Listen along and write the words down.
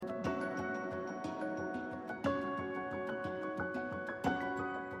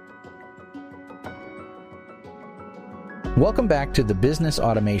Welcome back to the Business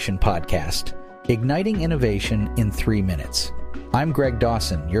Automation Podcast, igniting innovation in 3 minutes. I'm Greg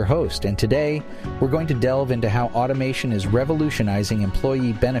Dawson, your host, and today we're going to delve into how automation is revolutionizing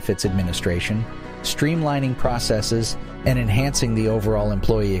employee benefits administration, streamlining processes, and enhancing the overall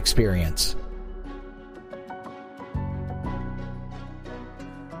employee experience.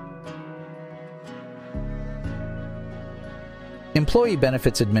 Employee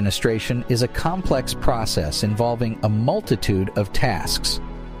benefits administration is a complex process involving a multitude of tasks,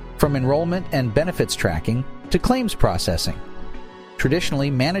 from enrollment and benefits tracking to claims processing.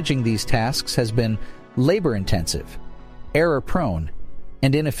 Traditionally, managing these tasks has been labor-intensive, error-prone,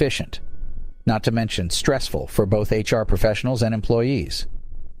 and inefficient, not to mention stressful for both HR professionals and employees.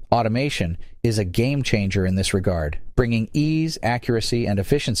 Automation is a game-changer in this regard, bringing ease, accuracy, and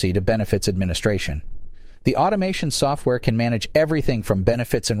efficiency to benefits administration. The automation software can manage everything from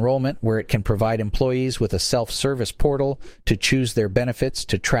benefits enrollment, where it can provide employees with a self-service portal to choose their benefits,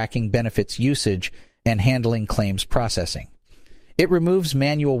 to tracking benefits usage and handling claims processing. It removes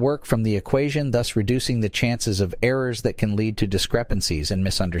manual work from the equation, thus reducing the chances of errors that can lead to discrepancies and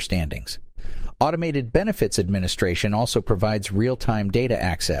misunderstandings. Automated benefits administration also provides real-time data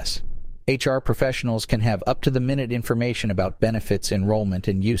access. HR professionals can have up-to-the-minute information about benefits enrollment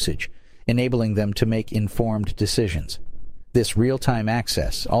and usage, enabling them to make informed decisions. This real-time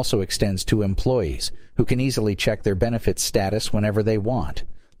access also extends to employees, who can easily check their benefits status whenever they want,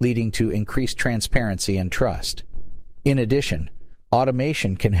 leading to increased transparency and trust. In addition,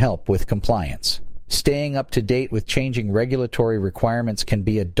 automation can help with compliance. Staying up to date with changing regulatory requirements can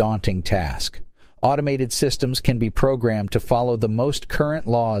be a daunting task. Automated systems can be programmed to follow the most current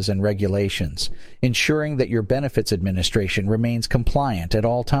laws and regulations, ensuring that your benefits administration remains compliant at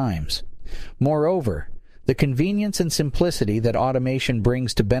all times. Moreover, the convenience and simplicity that automation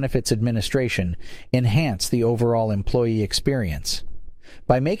brings to benefits administration enhance the overall employee experience.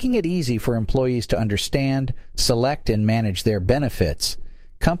 By making it easy for employees to understand, select, and manage their benefits,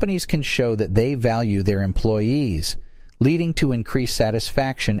 companies can show that they value their employees, leading to increased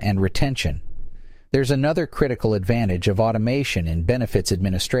satisfaction and retention. There's another critical advantage of automation in benefits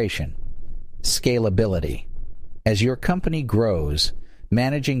administration: scalability. As your company grows,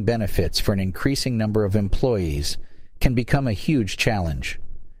 managing benefits for an increasing number of employees can become a huge challenge.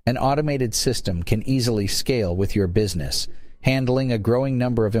 An automated system can easily scale with your business, handling a growing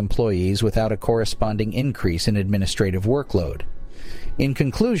number of employees without a corresponding increase in administrative workload. In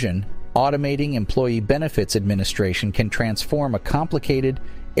conclusion, automating employee benefits administration can transform a complicated,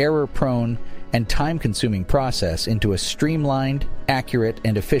 error-prone, and time-consuming process into a streamlined, accurate,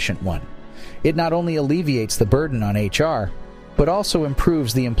 and efficient one. It not only alleviates the burden on HR, but also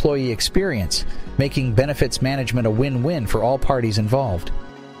improves the employee experience, making benefits management a win-win for all parties involved.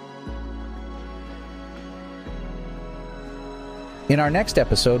 In our next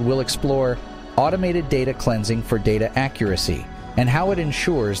episode, we'll explore automated data cleansing for data accuracy and how it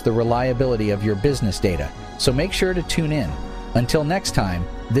ensures the reliability of your business data. So make sure to tune in. Until next time,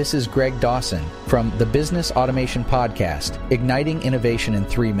 this is Greg Dawson from the Business Automation Podcast, igniting innovation in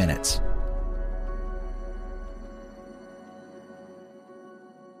 3 minutes.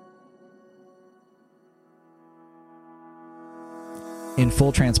 In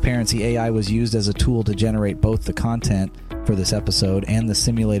full transparency, AI was used as a tool to generate both the content for this episode and the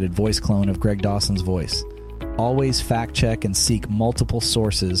simulated voice clone of Greg Dawson's voice. Always fact check and seek multiple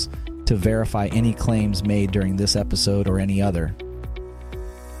sources to verify any claims made during this episode or any other.